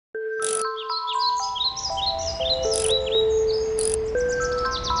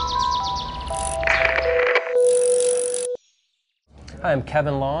Hi, I'm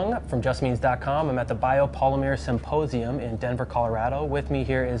Kevin Long from justmeans.com. I'm at the Biopolymers Symposium in Denver, Colorado. With me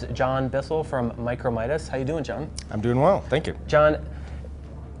here is John Bissell from Micromidas. How you doing, John? I'm doing well, thank you. John,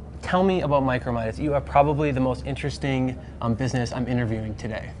 tell me about Micromidas. You are probably the most interesting business I'm interviewing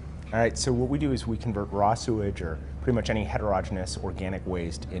today. All right, so what we do is we convert raw sewage or pretty much any heterogeneous organic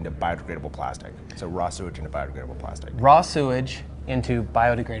waste into biodegradable plastic. So raw sewage into biodegradable plastic. Raw sewage into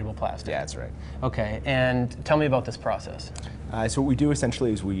biodegradable plastic. Yeah, that's right. Okay, and tell me about this process. So what we do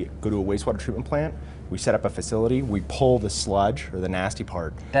essentially is we go to a wastewater treatment plant, we set up a facility, we pull the sludge or the nasty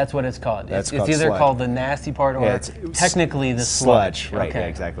part. That's what it's called. It's either sludge. Called the nasty part or technically the sludge. Right, okay. Yeah,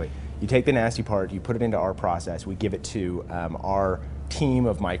 exactly. You take the nasty part, you put it into our process, we give it to our team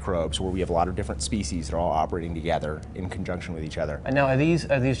of microbes where we have a lot of different species that are all operating together in conjunction with each other. And now are these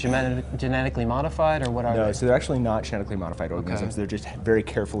genetically modified, or what are they? No, so they're actually not genetically modified organisms. Okay. They're just very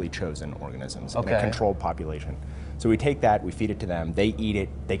carefully chosen organisms in Okay. a controlled population. So we take that, we feed it to them, they eat it,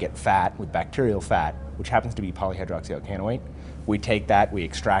 they get fat with bacterial fat, which happens to be polyhydroxyalkanoate. We take that, we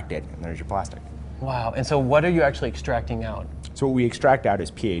extract it, and there's your plastic. Wow, and so what are you actually extracting out? So what we extract out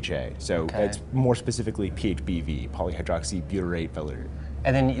is PHA, so Okay. it's more specifically PHBV, polyhydroxybutyrate valeriate.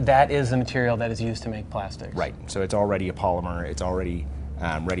 And then that is the material that is used to make plastics. Right, so it's already a polymer, it's already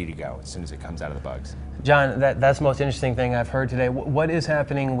ready to go as soon as it comes out of the bugs. John, that's the most interesting thing I've heard today. What is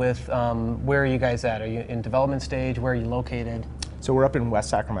happening with, where are you guys at? Are you in development stage? Where are you located? So we're up in West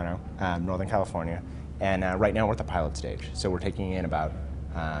Sacramento, Northern California, and right now we're at the pilot stage. So we're taking in about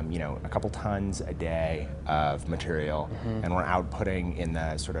a couple tons a day of material, and we're outputting in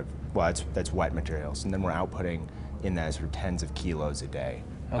the sort of, well, that's wet materials, and then we're outputting in the sort of tens of kilos a day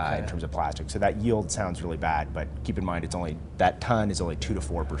in terms of plastic. So that yield sounds really bad, but keep in mind that ton is only 2 to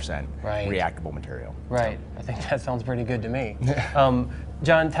 4% reactable material. Right, so. I think that sounds pretty good to me.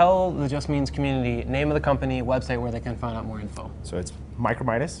 John, tell the Just Means community, name of the company, website where they can find out more info. So it's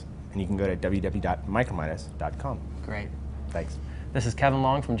Micromidas, and you can go to www.micromidas.com. Great. Thanks. This is Kevin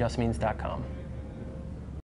Long from justmeans.com.